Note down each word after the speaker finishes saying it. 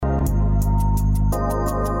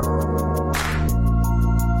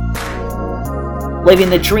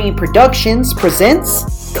Living the Dream Productions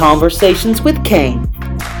presents Conversations with Kane.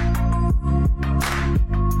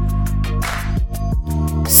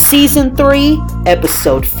 Season 3,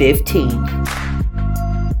 Episode 15.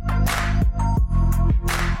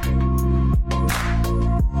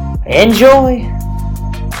 Enjoy!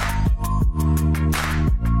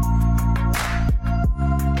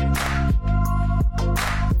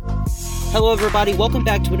 Hello everybody, welcome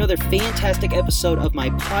back to another fantastic episode of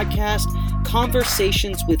my podcast,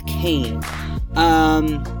 Conversations with Kane.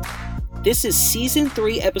 This is Season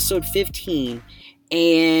 3, Episode 15,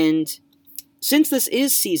 and since this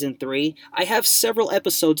is Season 3, I have several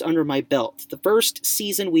episodes under my belt. The first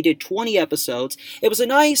season we did 20 episodes. It was a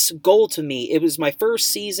nice goal to me. It was my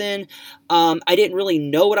first season. I didn't really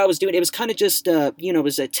know what I was doing. It was kind of just, it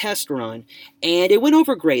was a test run, and it went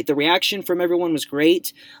over great. The reaction from everyone was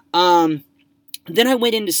great. Then I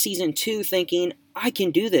went into Season 2 thinking, I can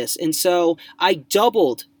do this. And so I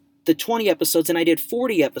doubled the 20 episodes and I did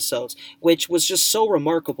 40 episodes, which was just so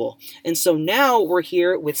remarkable. And so now we're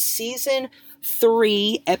here with Season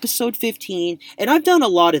 3, Episode 15, and I've done a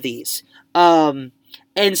lot of these. And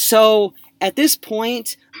so at this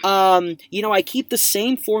point, I keep the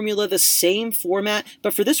same formula, the same format,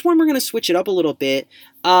 but for this one, we're going to switch it up a little bit.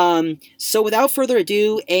 So without further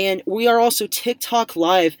ado, and we are also TikTok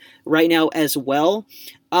live right now as well.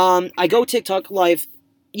 I go TikTok live,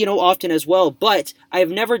 often as well, but I've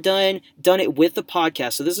never done it with the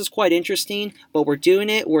podcast. So this is quite interesting, but we're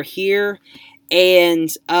doing it. We're here. And,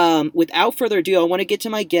 without further ado, I want to get to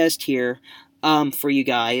my guest here, for you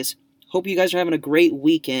guys. Hope you guys are having a great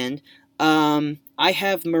weekend. I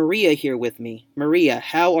have Maria here with me. Maria,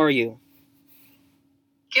 how are you?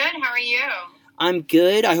 Good, how are you? I'm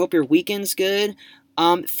good. I hope your weekend's good.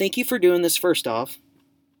 Thank you for doing this first off.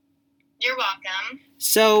 You're welcome.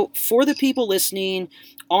 So, for the people listening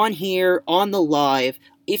on here, on the live,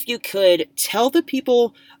 if you could tell the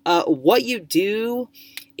people what you do,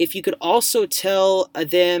 if you could also tell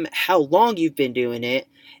them how long you've been doing it,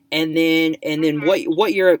 and then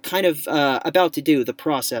what you're kind of about to do, the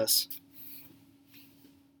process.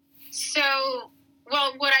 So,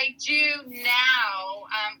 what I do now,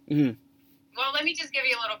 well, let me just give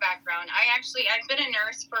you a little background. I've been a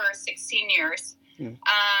nurse for 16 years.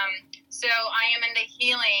 So I am in the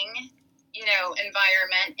healing,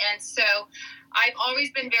 environment. And so I've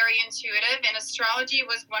always been very intuitive, and astrology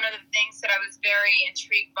was one of the things that I was very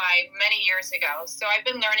intrigued by many years ago. So I've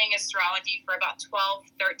been learning astrology for about 12,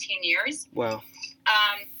 13 years. Wow.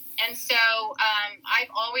 And so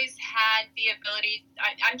I've always had the ability,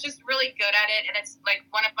 I'm just really good at it, and it's like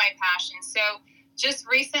one of my passions. So just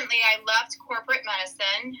recently I left corporate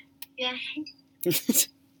medicine. Yeah.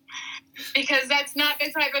 Because that's not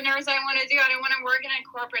the type of nurse I want to do. I don't want to work in a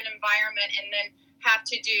corporate environment and then have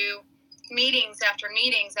to do meetings after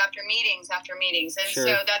meetings after meetings after meetings. And Sure.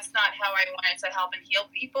 So that's not how I wanted to help and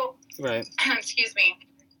heal people. Right. Excuse me.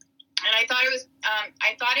 And I thought it was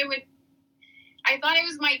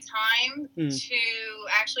my time to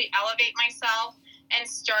actually elevate myself and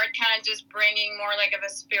start kind of just bringing more like of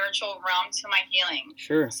a spiritual realm to my healing.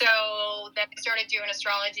 Sure. So then I started doing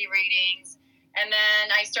astrology readings, and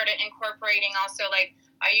then I started incorporating also, like,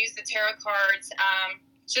 I use the tarot cards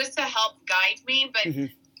just to help guide me. But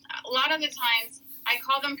a lot of the times I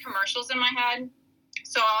call them commercials in my head.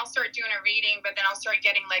 So I'll start doing a reading, but then I'll start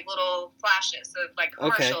getting like little flashes of like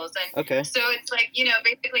commercials. Okay. And so it's like,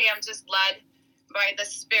 basically I'm just led by the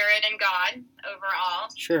spirit and God overall.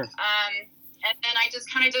 Sure. And then I just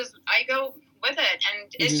kind of I go with it.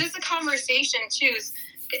 And it's just a conversation too.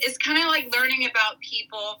 It's kind of like learning about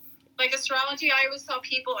people. Like astrology, I always tell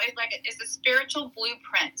people it's a spiritual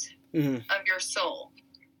blueprint of your soul.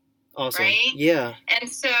 Awesome. Right? Yeah. And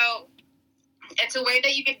so it's a way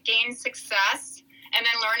that you could gain success and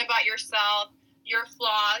then learn about yourself, your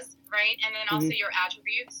flaws, right? And then also your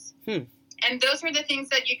attributes. And those are the things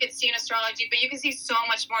that you could see in astrology, but you can see so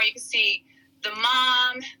much more. You can see the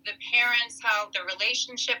mom, the parents, how the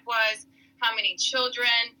relationship was, how many children,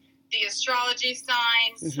 the astrology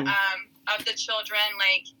signs of the children.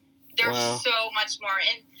 Like, there's so much more.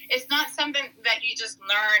 And it's not something that you just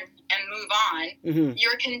learn and move on.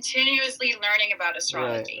 You're continuously learning about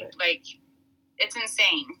astrology. Right. Like, it's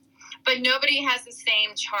insane. But nobody has the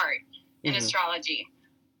same chart in astrology,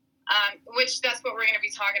 which that's what we're going to be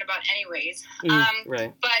talking about anyways.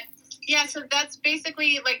 Right. But, yeah, so that's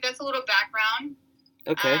basically, that's a little background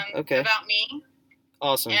about me.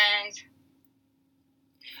 Awesome. And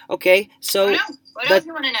okay, so what else do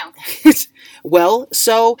you want to know? Well,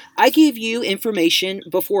 so I gave you information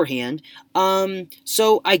beforehand.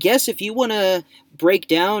 So I guess if you want to break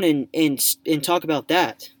down and talk about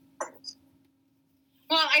that.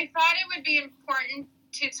 Well, I thought it would be important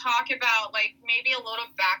to talk about, like, maybe a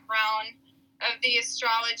little background of the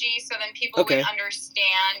astrology so then people would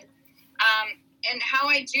understand. And how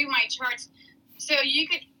I do my charts. So I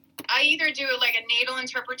either do like a natal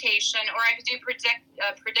interpretation or I could do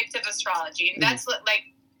predictive astrology. And that's like,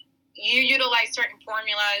 you utilize certain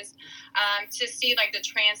formulas to see like the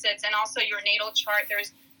transits and also your natal chart.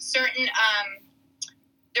 There's certain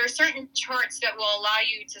charts that will allow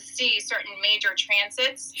you to see certain major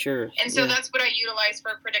transits. Sure. And so that's what I utilize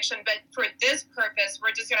for prediction. But for this purpose,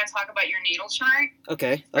 we're just going to talk about your natal chart.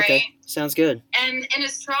 Okay. Right? Okay. Sounds good. And in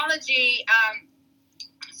astrology,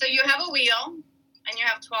 so you have a wheel and you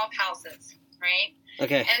have 12 houses, right?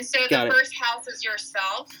 Okay. And so the first house is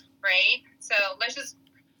yourself, right? So let's just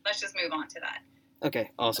move on to that. Okay.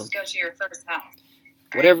 Awesome. Let's go to your first house.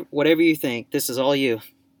 Right? Whatever you think. This is all you.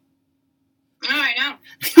 No, I know.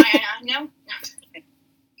 I know.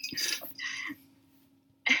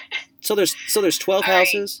 So there's 12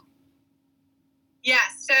 houses? Right. Yeah,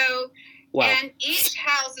 so wow. And each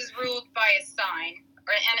house is ruled by a sign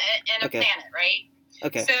and a planet, right?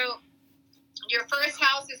 Okay. So your first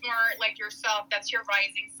house is more like yourself. That's your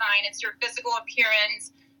rising sign. It's your physical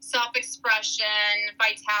appearance, self-expression,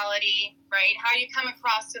 vitality, right? How you come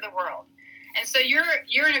across to the world. And so you're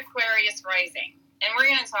an Aquarius rising. And we're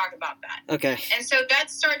going to talk about that. Okay. And so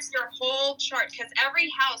that starts your whole chart because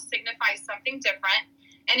every house signifies something different.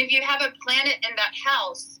 And if you have a planet in that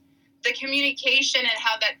house, the communication and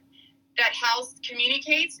how that house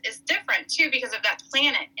communicates is different too because of that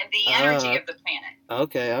planet and the energy of the planet.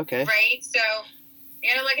 Okay. Right? So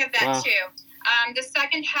you got to look at that too. The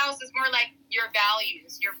second house is more like your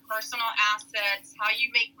values, your personal assets, how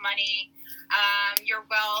you make money, your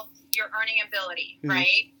wealth, your earning ability,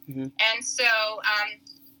 right? Mm-hmm. And so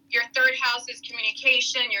your third house is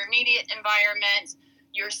communication, your immediate environment,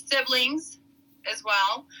 your siblings as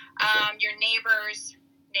well, your neighbors,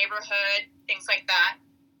 neighborhood, things like that.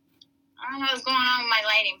 I don't know what's going on with my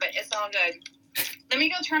lighting, but it's all good. Let me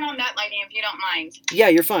go turn on that lighting if you don't mind. Yeah,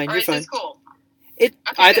 you're fine. Or you're is fine. This cool?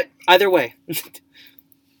 Either way.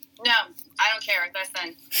 No, I don't care.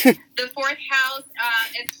 Listen, the fourth house,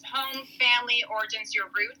 it's home, family, origins, your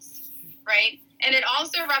roots, right? And it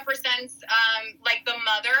also represents like the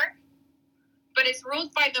mother, but it's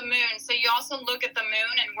ruled by the moon. So you also look at the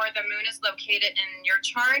moon and where the moon is located in your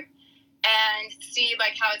chart and see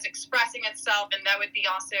like how it's expressing itself, and that would be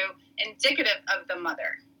also indicative of the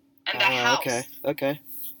mother and the house. Okay.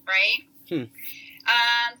 Right?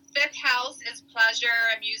 Fifth house is pleasure,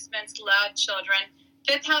 amusements, love, children.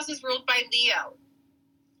 Fifth house is ruled by Leo.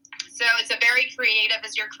 So it's a very creative,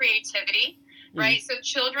 is your creativity, right? So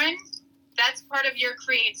children, that's part of your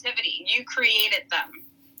creativity. You created them,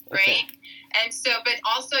 right? And so, but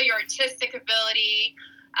also your artistic ability.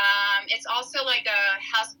 It's also like a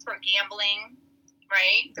house for gambling,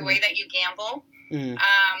 right? The way that you gamble.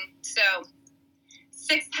 So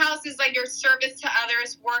sixth house is like your service to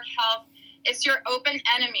others, work, health. It's your open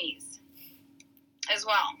enemies as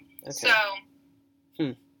well. Okay. So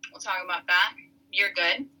we'll talk about that. You're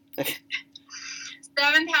good.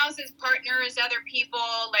 Seventh house is partners, other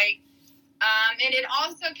people, like, and it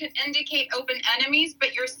also can indicate open enemies,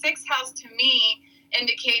 but your sixth house to me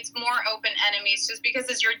indicates more open enemies just because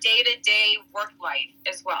it's your day-to-day work life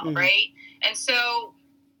as well, right? And so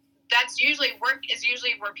that's usually work is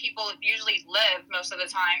usually where people usually live most of the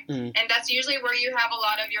time. And that's usually where you have a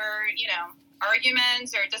lot of your,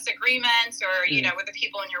 arguments or disagreements or, with the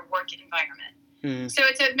people in your work environment. So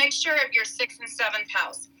it's a mixture of your sixth and seventh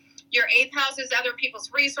house. Your eighth house is other people's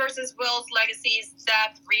resources, wills, legacies,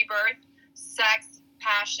 death, rebirth, sex,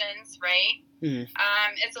 passions, right?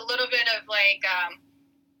 It's a little bit of like,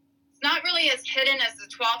 it's not really as hidden as the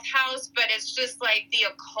 12th house, but it's just like the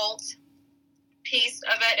occult piece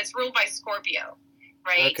of it. It's ruled by Scorpio,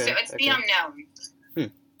 right? So it's the unknown.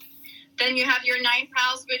 Then you have your ninth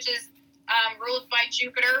house, which is ruled by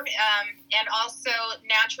Jupiter, and also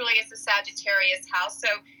naturally it's a Sagittarius house. So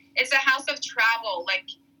it's a house of travel, like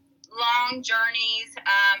long journeys.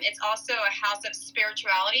 It's also a house of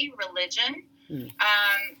spirituality, religion.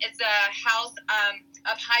 It's a house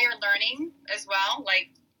of higher learning as well, like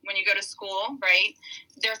when you go to school, right?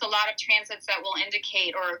 There's a lot of transits that will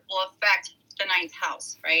indicate or will affect the ninth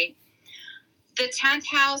house, right? The 10th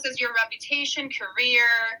house is your reputation, career.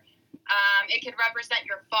 It could represent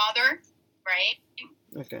your father, right?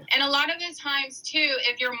 Okay. And a lot of the times, too,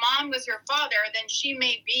 if your mom was your father, then she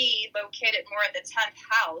may be located more at the 10th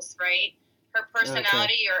house, right? Her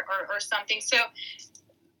personality or something. So,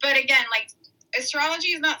 but again, like, astrology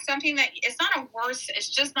is not something that, it's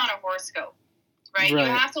just not a horoscope, right? You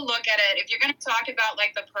have to look at it. If you're going to talk about,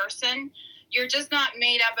 like, the person, you're just not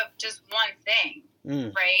made up of just one thing,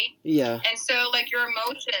 right? Yeah. And so, like, your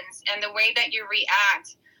emotions and the way that you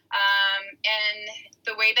react, and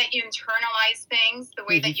the way that you internalize things, the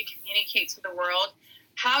way that you communicate to the world,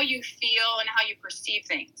 how you feel and how you perceive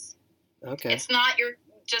things. Okay. It's not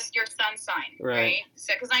just your sun sign, right?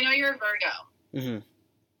 So, because I know you're a Virgo. Mm-hmm.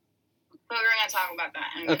 But we're going to talk about that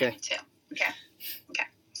in a minute too. Okay.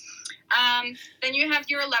 Then you have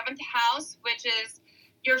your 11th house, which is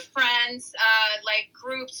your friends, like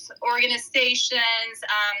groups, organizations.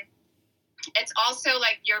 It's also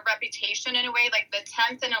like your reputation in a way. Like the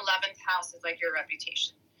 10th and 11th house is like your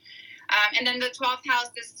reputation. And then the 12th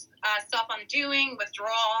house is self-undoing,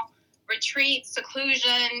 withdrawal, retreat,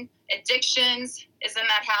 seclusion, addictions is in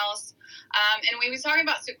that house. And when we talk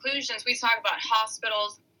about seclusions, we talk about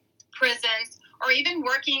hospitals, prisons, or even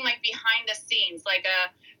working like behind the scenes, like a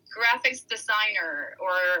graphics designer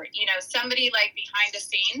or, somebody like behind the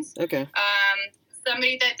scenes. Okay.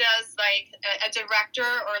 Somebody that does like a director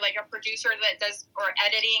or like a producer that does, or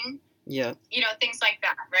editing. Yeah. Things like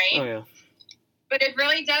that, right? Oh, yeah. But it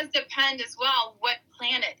really does depend as well what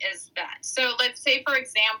planet is that. So let's say, for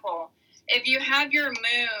example, if you have your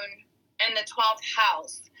moon in the 12th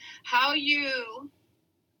house, how you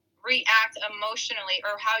react emotionally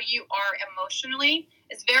or how you are emotionally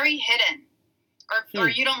is very hidden, or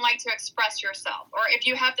you don't like to express yourself. Or if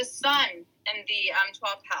you have the sun in the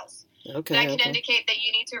 12th house, that can indicate that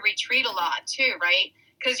you need to retreat a lot too, right?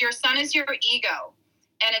 Because your sun is your ego,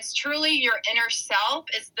 and it's truly your inner self.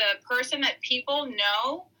 It's the person that people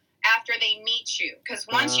know after they meet you. Because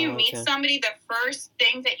once you meet somebody, the first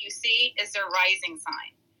thing that you see is their rising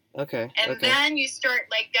sign. Okay. And then you start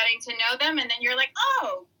like getting to know them, and then you're like,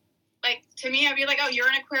 oh, like to me, I'd be like, oh, you're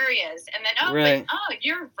an Aquarius, and then like, oh,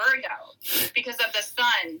 you're Virgo because of the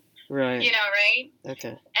sun. Right. Right?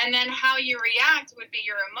 Okay. And then how you react would be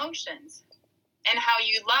your emotions, and how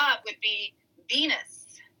you love would be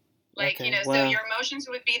Venus. Like, so your emotions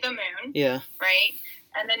would be the moon. Yeah. Right?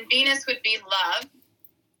 And then Venus would be love,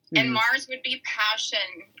 and Mars would be passion,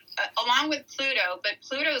 along with Pluto, but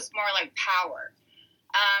Pluto is more like power.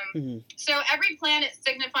 So every planet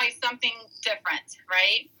signifies something different,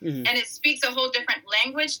 right? And it speaks a whole different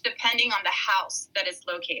language depending on the house that it's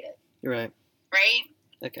located. Right. Right?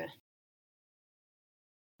 Okay.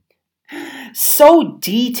 So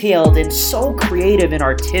detailed and so creative and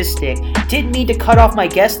artistic. Didn't mean to cut off my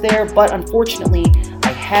guest there, but unfortunately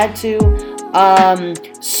I had to.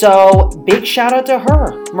 So big shout out to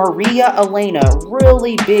her, Maria Elena.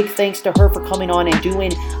 Really big thanks to her for coming on and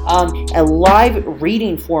doing a live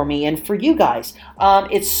reading for me and for you guys.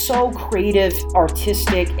 It's so creative,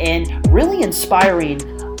 artistic, and really inspiring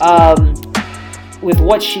with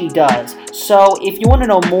what she does. So if you want to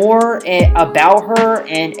know more about her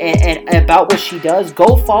and about what she does,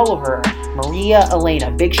 go follow her, Maria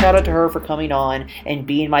Elena. Big shout out to her for coming on and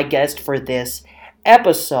being my guest for this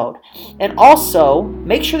episode. And also,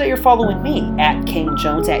 make sure that you're following me at Kane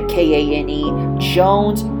Jones, at Kane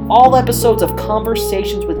Jones. All episodes of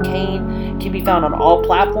Conversations with Kane can be found on all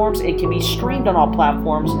platforms and can be streamed on all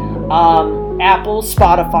platforms. Apple,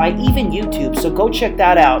 Spotify, even YouTube. So go check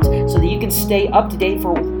that out so that you can stay up to date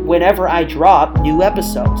for whenever I drop new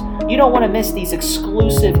episodes. You don't want to miss these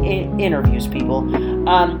exclusive interviews, people.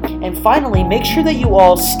 And finally, make sure that you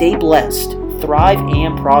all stay blessed, thrive,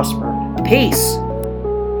 and prosper. Peace.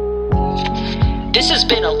 This has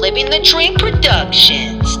been a Living the Dream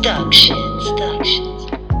Productions.